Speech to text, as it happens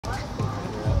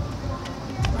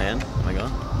man. Oh my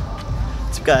god.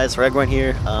 What's up, guys? Ragorn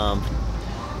here.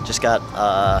 Just got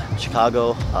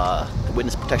Chicago, the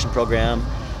Witness Protection Program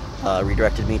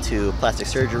redirected me to plastic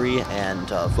surgery and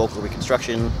vocal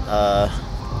reconstruction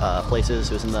places.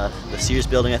 It was in the Sears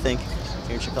building, I think,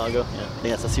 here in Chicago. Yeah, I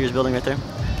think that's the Sears building right there.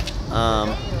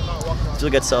 It's really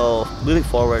good. So moving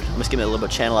forward, I'm just giving a little bit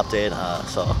of channel update.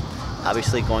 So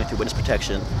obviously going through witness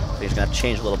protection, things are gonna have to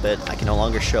change a little bit. I can no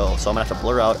longer show, so I'm gonna have to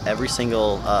blur out every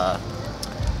single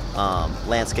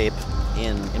landscape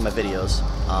in my videos.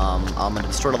 I'm gonna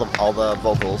distort all the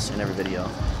vocals in every video,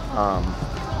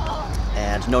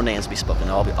 and no names be spoken.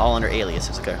 They'll all be all under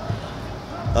aliases. Okay.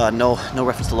 No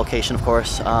reference to location, of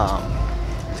course.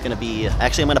 It's gonna be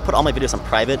actually I'm gonna put all my videos on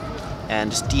private, and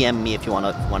just DM me if you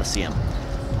wanna see them.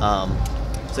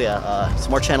 So yeah, some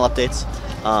more channel updates.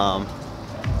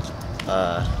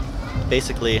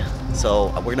 Basically,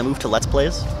 so we're gonna move to Let's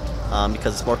Plays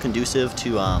because it's more conducive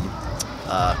to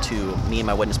me and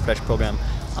my witness protection program.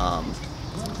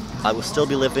 I will still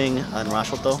be living in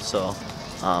Rochelle though, so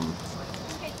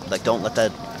like don't let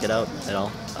that get out at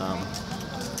all.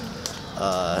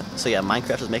 So yeah,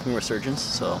 Minecraft is making a resurgence,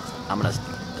 so I'm gonna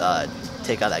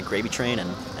take out that gravy train and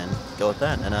go with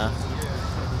that, and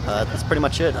that's pretty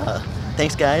much it.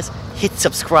 Thanks guys, hit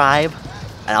subscribe,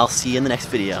 and I'll see you in the next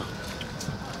video.